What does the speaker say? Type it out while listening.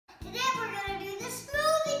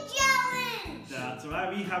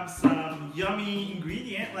right? We have some yummy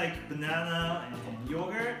ingredient like banana and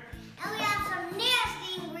yogurt. And we have some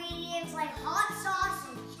nasty ingredients like hot sauce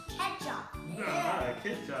and ketchup. Yeah,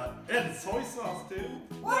 ketchup. And soy sauce too.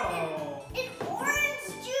 What? Whoa. And orange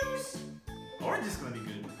juice? Orange is gonna be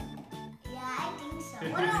good. Yeah, I think so.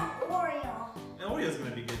 What about Oreo? And Oreo's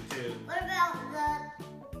gonna be good too. What about the...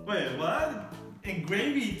 Wait, what? And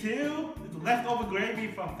gravy too? It's leftover gravy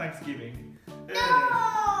from Thanksgiving.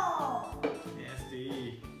 No!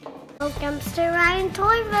 Nasty. Welcome to Ryan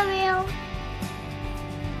ToysReview.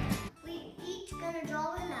 We each gonna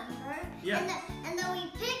draw a number. Yeah. And then we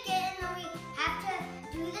pick it and then we have to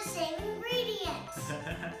do the same ingredients.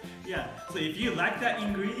 Yeah, so if you like that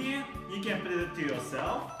ingredient, you can put it to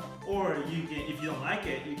yourself. Or you can, if you don't like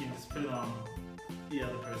it, you can just put it on the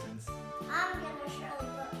other person's. I'm gonna surely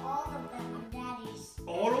put all of them on Daddy's.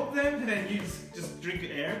 All of them? And then you just drink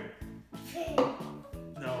air?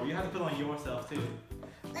 No, you have to put it on yourself too.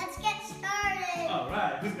 Let's get started.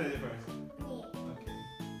 Alright, who's gonna do first? Me. Okay.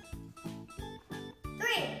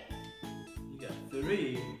 3. You got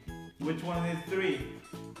 3. Which one is 3?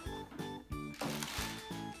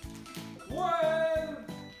 1!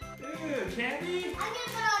 Ew, candy? I'm gonna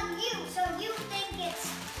put it on you so you think it's...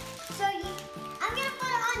 I'm gonna put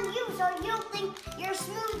it on you so you'll think your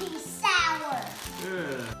smoothie's sour.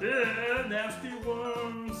 Nasty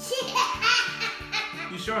worms.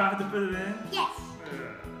 You sure I have to put it in? Yes.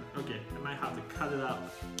 Okay, I might have to cut it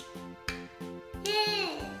up.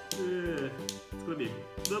 It's gonna be a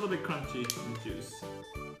little bit crunchy in juice.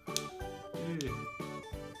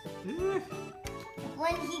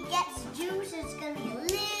 When he gets juice, it's gonna be a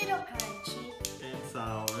little crunchy. And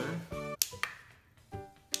sour.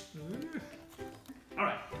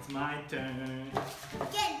 Alright, it's my turn.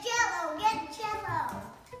 Get Jello, get Jello.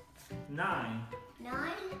 9. 9?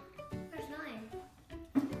 Where's 9?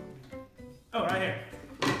 Oh, right here.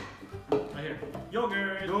 Right here.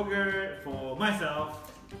 Yogurt. Yogurt for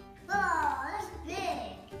myself. Oh, that's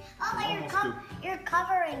big. Oh, Almost you're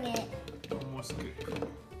covering it. Almost good.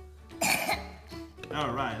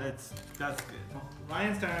 Alright, that's good.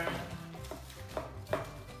 Ryan's turn.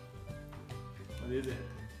 What is it?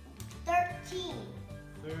 13.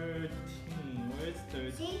 13. Where's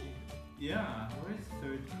 13? See? Yeah, where's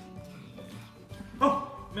 13?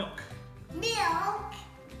 Oh, milk. Milk?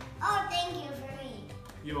 Oh, thank you for me.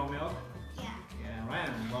 You want milk? Yeah. Yeah,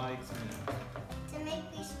 Ryan likes milk. To make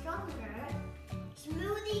me stronger,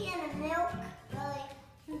 smoothie and a milk, really.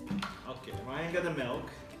 Okay, Ryan got the milk.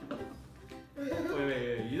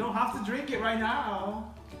 Wait. You don't have to drink it right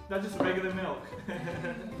now. That's just regular milk.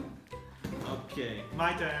 Okay,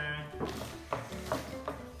 my turn.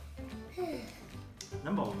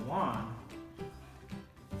 Number 1.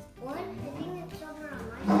 1? I think it's over on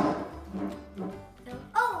my side.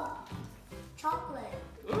 Oh! Chocolate.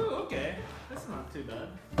 Ooh, okay. That's not too bad.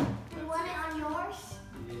 You want it on yours?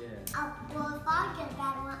 Yeah. Well, if I get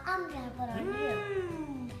that one, I'm gonna put it on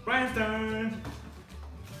you. Ryan's turn.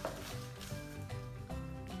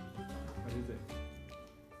 What is it?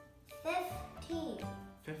 15.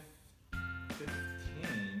 15.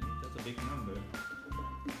 That's a big number.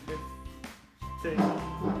 15.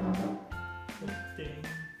 15.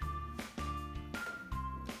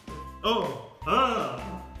 Oh!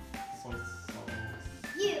 Soy sauce.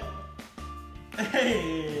 You.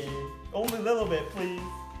 Hey! Only a little bit, please.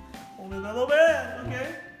 Only a little bit,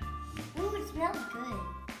 okay? Ooh, it smells good.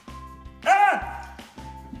 Ah!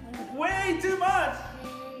 Way too much!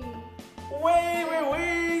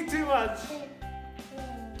 Way too much!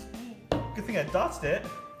 Good thing I dodged it.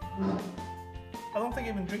 I don't think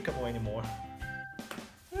even drinkable anymore.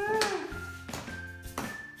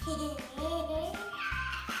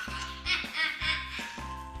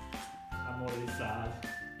 I'm already sad.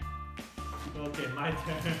 Okay, my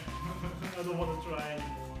turn. I don't want to try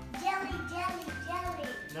anymore. Jelly.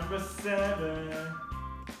 Number 7. 7?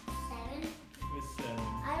 Where's 7?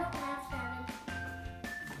 I don't have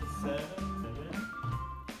 7. 7.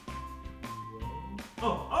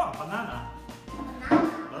 Oh, banana.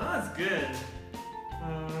 Banana. Banana's good.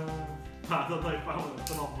 I don't know if I want to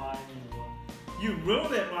put on mine anymore. You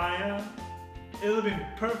ruined it, Maya. It would have been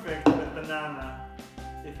perfect with banana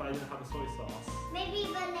if I didn't have a soy sauce. Maybe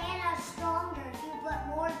banana's stronger if you put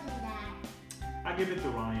more than that. I give it to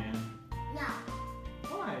Ryan. No.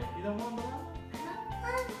 Why? You don't want banana? I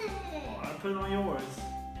don't want it. Oh, I put it on yours.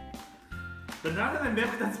 Banana and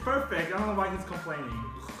milk, that's perfect. I don't know why he's complaining.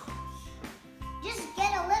 Just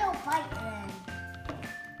get a little bite then.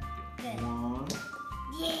 Good. 1.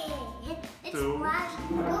 Yeah. It's 2. splash.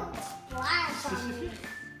 Look, splash on me.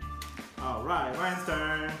 Alright, Ryan's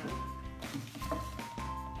turn.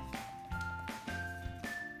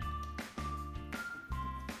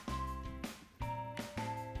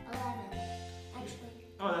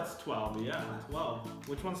 Oh, that's 12. Yeah, 12.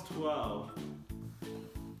 Which one's 12?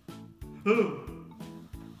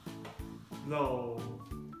 No.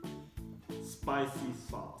 Spicy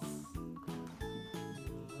sauce.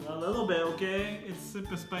 A little bit, okay? It's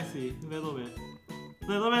super spicy. A little bit.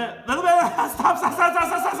 Little bit. Stop.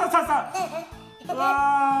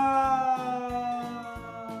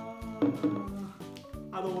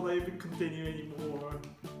 I don't want to even continue anymore.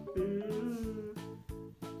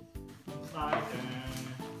 My turn.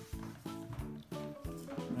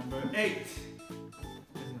 Number 8.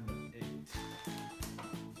 Here's number 8.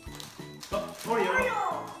 Oh, Oreo.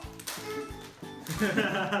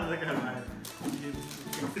 Look at mine.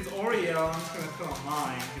 If it's Oreo, I'm just gonna put on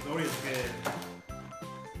mine because Oreo's good.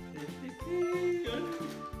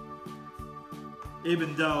 Even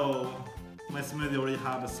though my smoothie already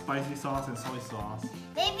have a spicy sauce and soy sauce.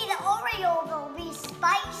 Maybe the Oreo will be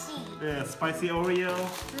spicy. Yeah, spicy Oreo.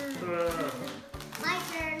 My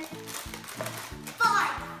turn.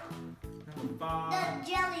 5. Number 5.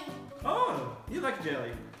 The jelly. Oh, you like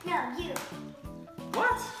jelly. No, you.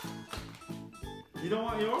 What? You don't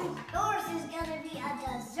want yours? Yours is gonna be a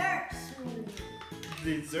dessert smoothie.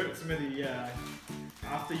 Dessert smoothie, yeah.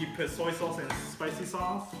 After you put soy sauce and spicy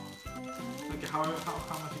sauce. Okay, how much are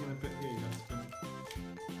you gonna put here? You gotta spin.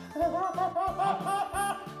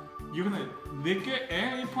 You're gonna lick it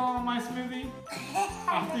and you put on my smoothie?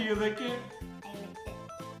 After you lick it? I licked it.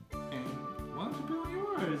 And why don't you put on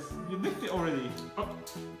yours? You licked it already. Oh.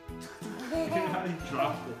 How you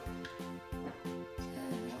dropped it.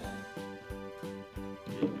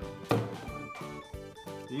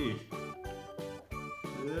 Ew.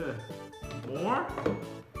 Ugh. More?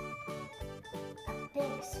 A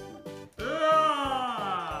big scoop.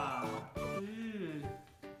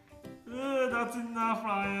 That's enough,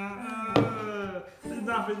 Ryan.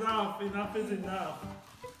 Enough is enough.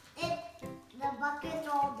 The bucket's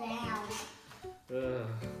all down.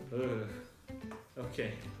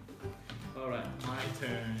 Okay. Alright, my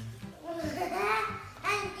turn.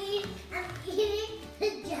 I'm eating the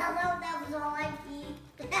jello, that was all I eat.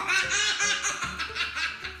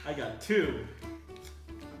 I got 2.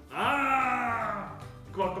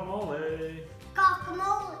 Guacamole.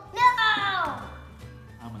 Guacamole. No!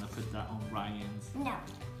 I'm gonna put that on Ryan's. No.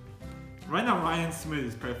 Right now, Ryan's smoothie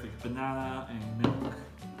is perfect. Banana and milk.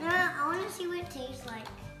 I want to see what it tastes like.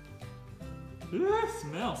 Ooh, it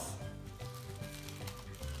smells.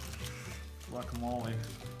 Guacamole.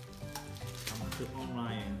 I'm gonna put on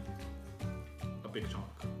Ryan. A big chunk.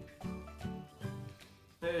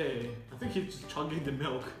 Hey, I think he's just chugging the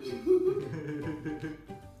milk.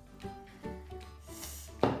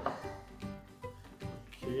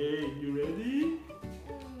 Okay, you ready?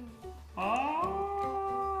 I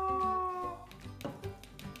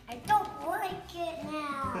don't like it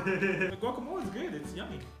now. The guacamole is good, it's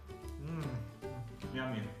yummy.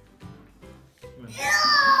 Yummy.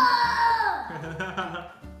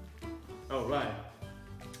 Oh, right.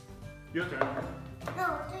 Your turn. No,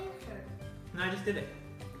 it's your turn. No, I just did it.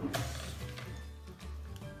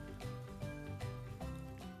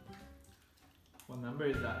 What number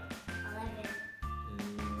is that? 11.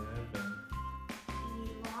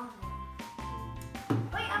 11.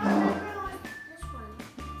 Wait, I remember this one.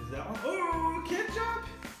 Is that one? Oh, ketchup!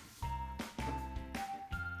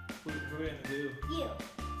 What are we gonna do? You.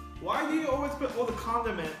 Why do you always put all the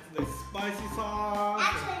condiments, like spicy sauce,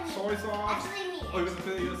 and soy sauce? Actually me. Oh, you're gonna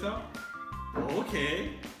put it yourself? Okay.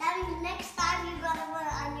 That means next time you gotta put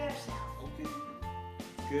it on yourself. Okay.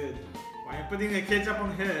 Good. Why are you putting the ketchup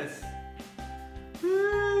on his?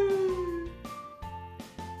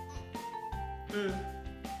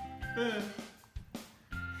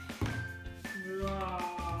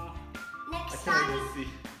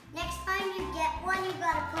 Next time you get one, you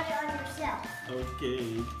gotta put it on yourself. Okay,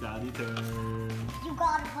 daddy turn. You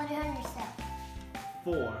gotta put it on yourself.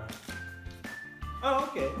 4. Oh,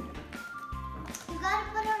 okay. You gotta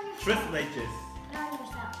put it on yourself. Tres leches. Put it on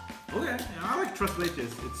yourself. Okay, yeah, I like tres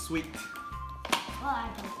leches. It's sweet. Well, I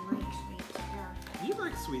don't like sweet stuff. You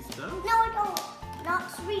like sweet stuff? No, I don't. Not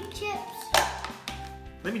sweet chips.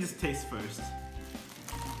 Let me just taste first.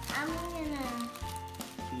 I'm gonna...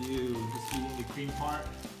 Ew, just eating the cream part.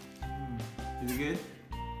 Is it good?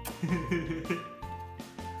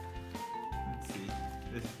 Let's see.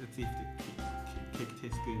 Let's see if the cake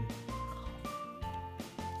tastes good.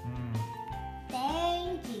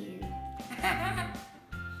 Thank you.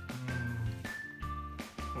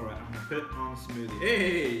 Alright, I'm gonna put on smoothie.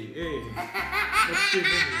 Hey! Let's do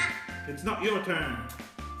smoothie. It's not your turn.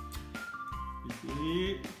 You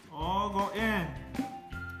see? All go in.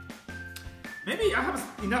 Maybe I have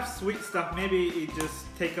enough sweet stuff. Maybe it just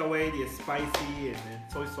take away the spicy and then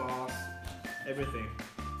soy sauce, everything,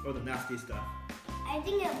 all the nasty stuff. I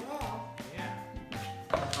think it will. Yeah.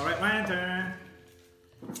 All right, my turn.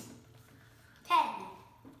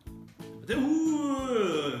 10.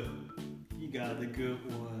 Ooh, you got the good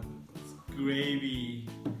one. It's gravy,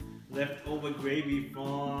 leftover gravy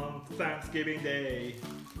from Thanksgiving Day.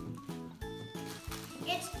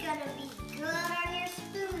 It's gonna be good on your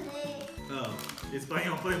smoothie. Oh, it's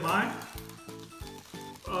planning on putting mine?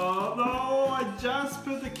 Oh no, I just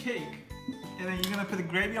put the cake. And then you're gonna put the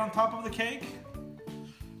gravy on top of the cake?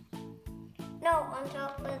 No, on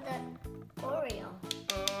top of the Oreo.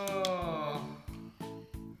 Oh.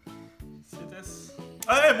 See this?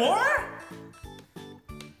 Hey, more?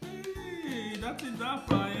 Hey, that's enough,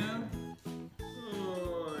 Ryan.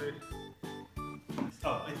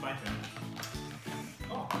 Oh, it's my turn.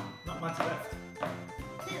 Oh, not much left.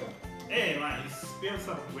 2. Hey, Ryan, you spilled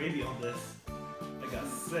some gravy on this. I got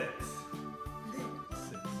 6.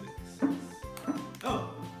 6. Oh,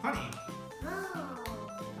 honey. Oh.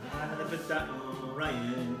 I'm gonna put that on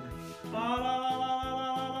Ryan. La la la la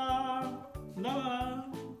la la la.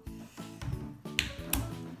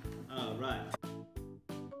 Alright.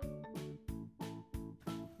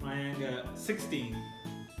 Ryan got 16.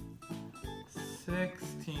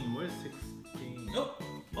 16. Where's 16? Oh,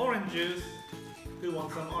 orange juice. Who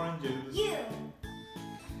wants some orange juice?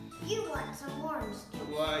 You want some orange juice.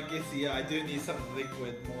 Well, I guess, yeah, I do need some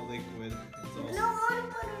liquid, more liquid. It's also... No, I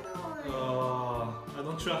put it on. Oh, I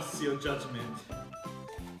don't trust your judgment.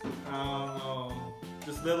 No.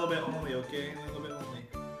 Just a little bit only, okay? A little bit only.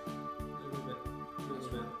 A little bit.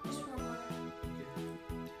 Just one more.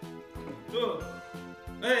 Okay. Oh.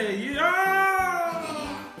 Hey, yeah!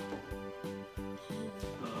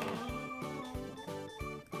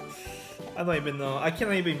 I don't even know. I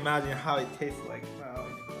can't even imagine how it tastes like now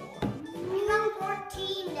anymore. You got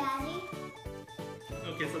 14, Daddy.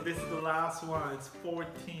 Okay, so this is the last one. It's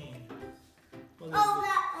 14. What is Oh, it?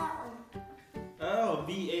 that one. Oh,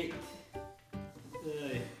 V8.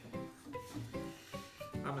 Hey.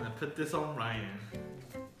 I'm gonna put this on Ryan.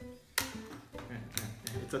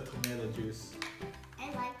 It's a tomato juice. I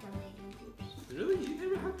like tomato juice. Really? You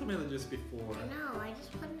never had tomato juice before. No, I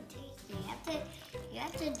just want to taste it. You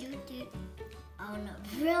have to do. Oh no,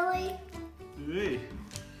 really? Hey.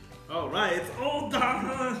 All right, it's all done.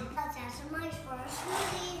 Let's add some ice for our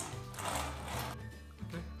smoothie.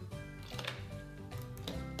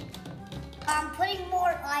 I'm putting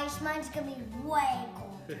more ice. Mine's gonna be way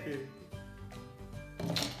cold.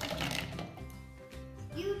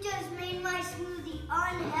 You just made my smoothie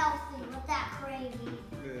unhealthy with that gravy.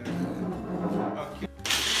 Yeah. Okay.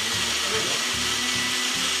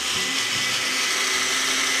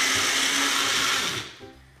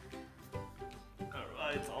 All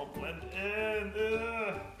right, it's all blended in.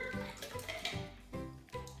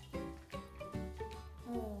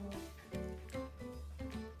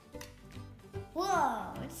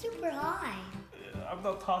 Whoa, it's super high. I'm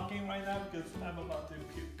not talking right now because I'm about to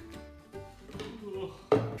puke. Ooh,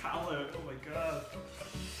 color, oh my god.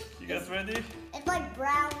 You guys ready? It's like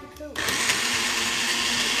brown poop.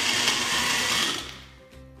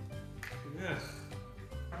 Yeah.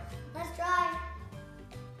 Let's try.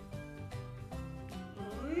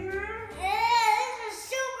 This is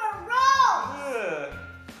super gross.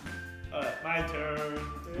 Yeah. Alright, my turn.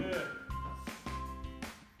 Yeah.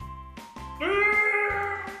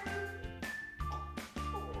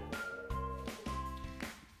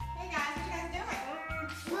 Hey guys, what you guys doing?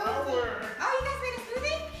 Flour. Oh, you guys made a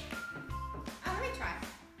smoothie? Oh, let me try.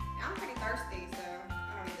 Yeah, I'm pretty thirsty, so I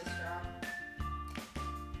don't need this straw.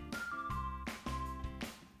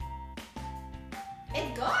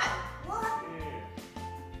 It's good. What?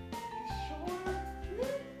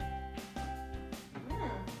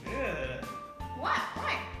 Yeah. What?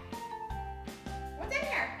 Why? What's in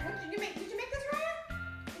here? What did you make? Did you make this, Ryan?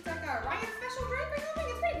 It's like a Ryan special drink or something.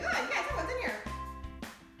 It's pretty good. Yeah, tell what's in here.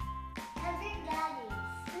 I think Daddy's.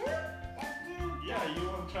 Let's do. Yeah, you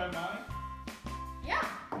want to try mine? Yeah.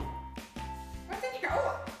 What's in here? Oh,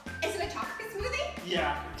 is it a chocolate smoothie?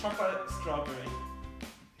 Yeah, chocolate strawberry.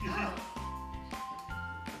 Oh.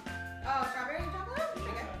 Oh, strawberry and chocolate?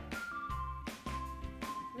 Pretty good.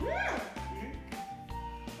 Mmm.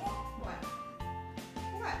 What?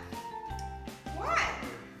 What? What?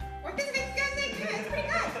 What does it make you guys say good? It's pretty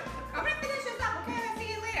good. I'm gonna finish this up, okay? I'll see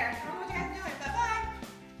you later. I don't know what you guys are doing, but bye.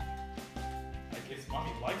 I guess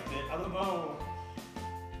mommy liked it. I don't know.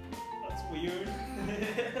 That's weird.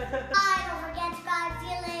 Bye. Don't forget to subscribe. See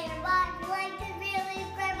you later. Bye. If you like this video, please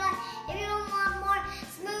subscribe. Bye. If you want more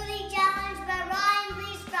smoothie challenge by Ryan,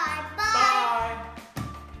 please subscribe. Bye. Bye.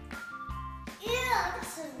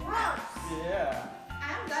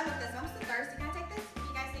 I'm done with this. I'm still thirsty. Can I take this?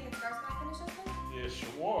 You guys think it's gross when I finish this one? Yeah,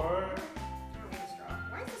 sure. I don't need a straw.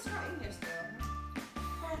 Why is the straw in here still?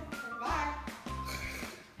 Bye.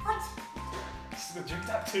 What? She's gonna drink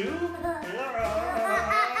that too?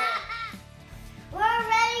 We're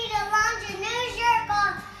ready to launch a new shirt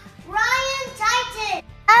called Ryan Titan.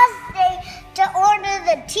 Last day to order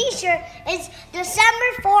the t-shirt is December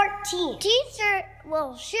 14th. T-shirt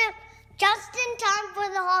will ship just in time for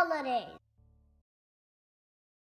the holidays.